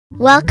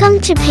Welcome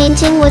to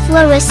Painting with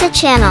Larisa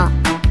channel,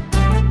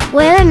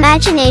 where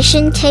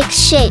imagination takes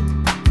shape.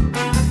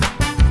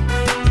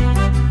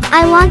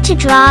 I want to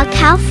draw a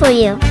cow for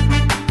you.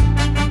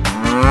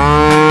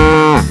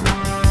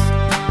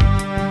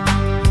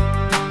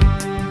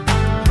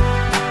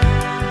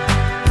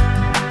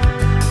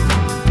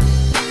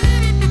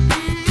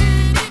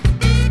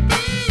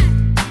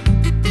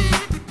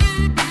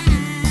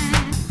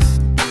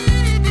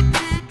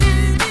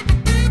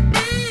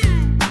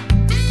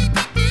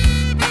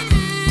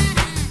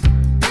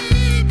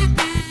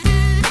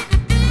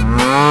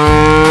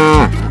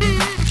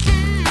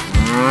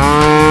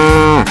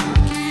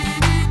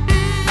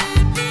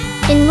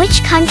 In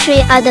which country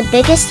are the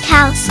biggest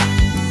cows?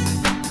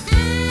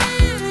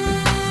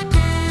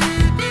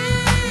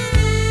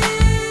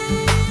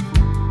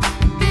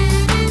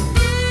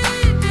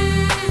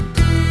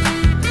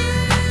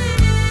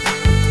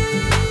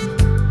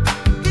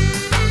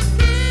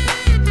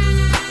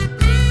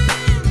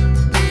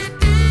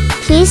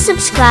 Please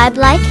subscribe,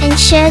 like, and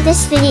share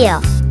this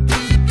video.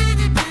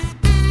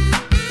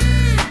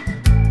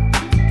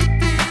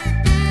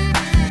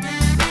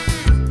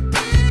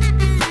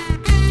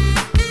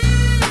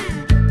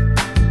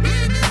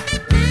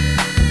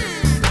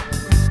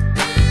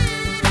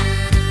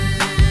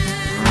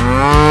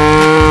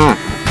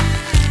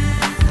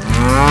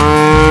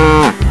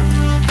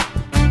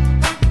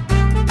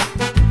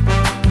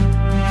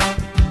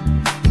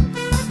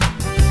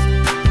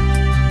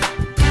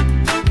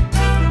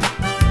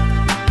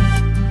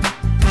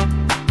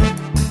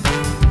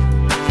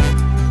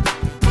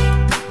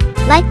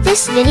 Like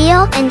this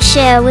video and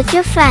share with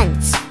your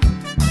friends.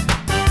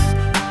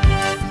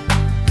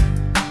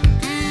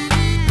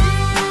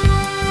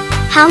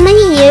 How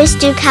many years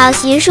do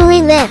cows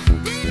usually live?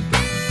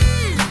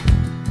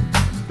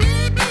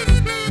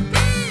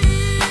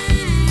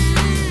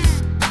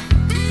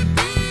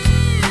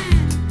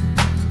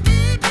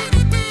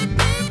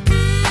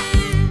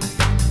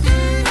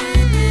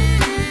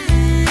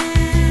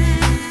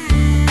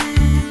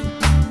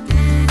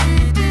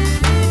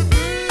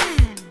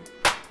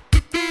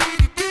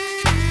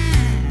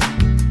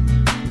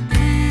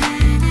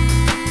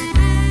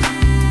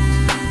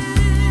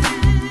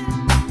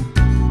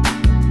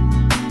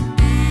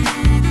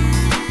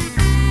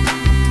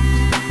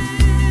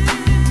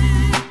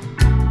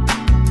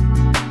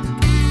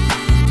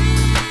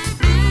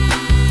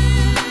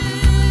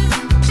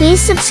 Please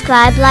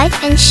subscribe, like,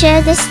 and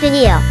share this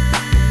video.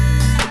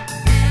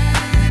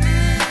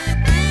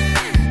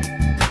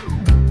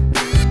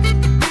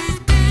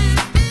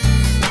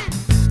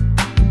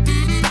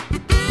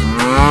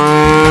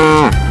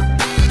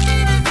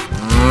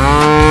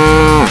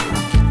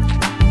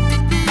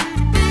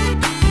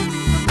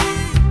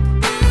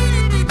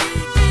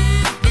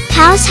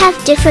 Cows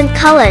have different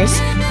colors.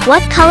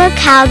 What color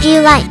cow do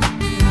you like?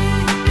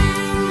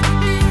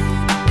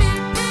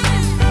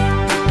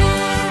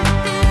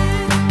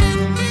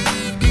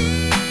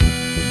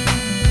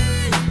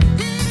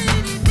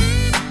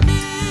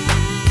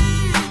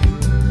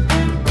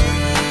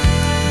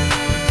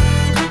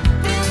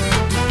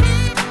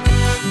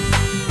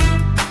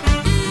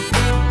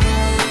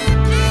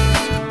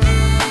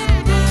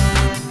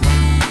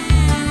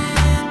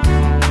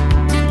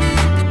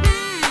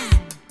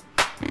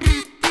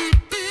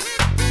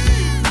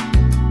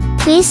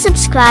 Please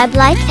subscribe,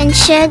 like, and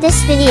share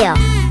this video.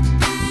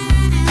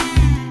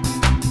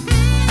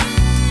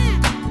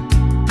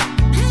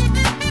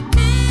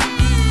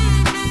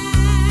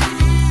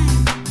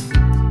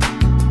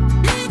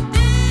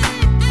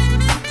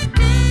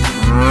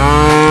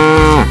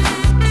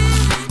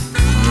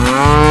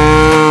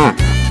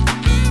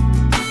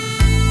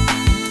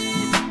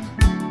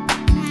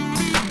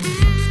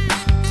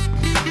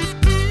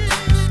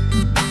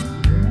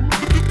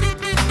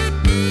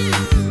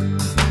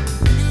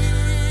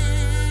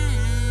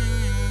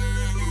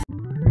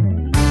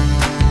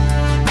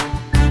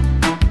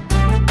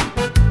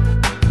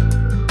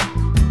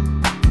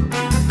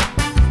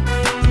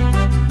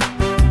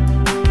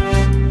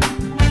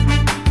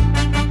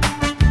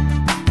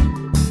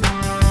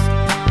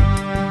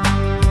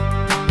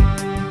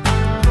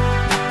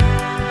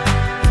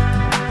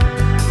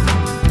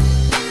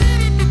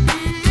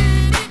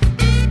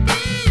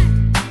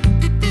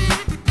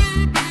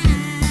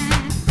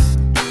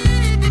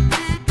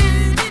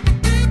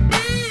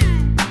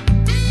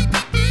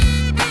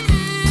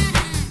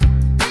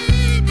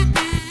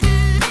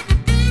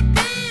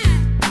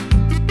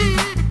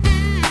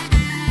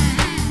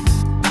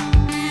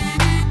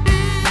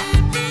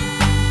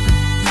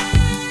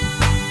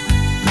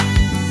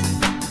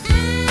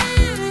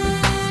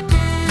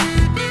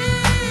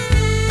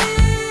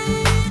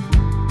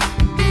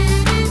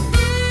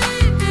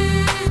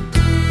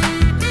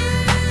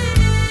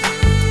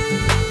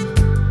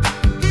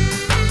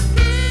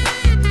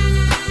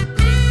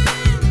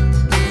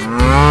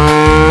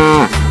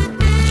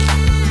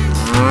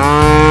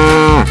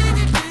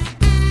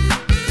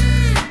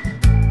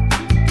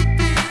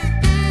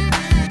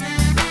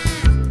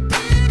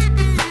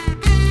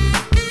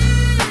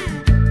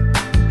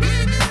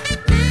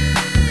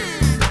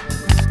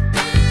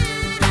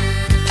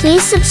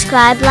 Please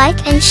subscribe,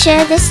 like, and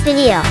share this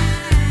video.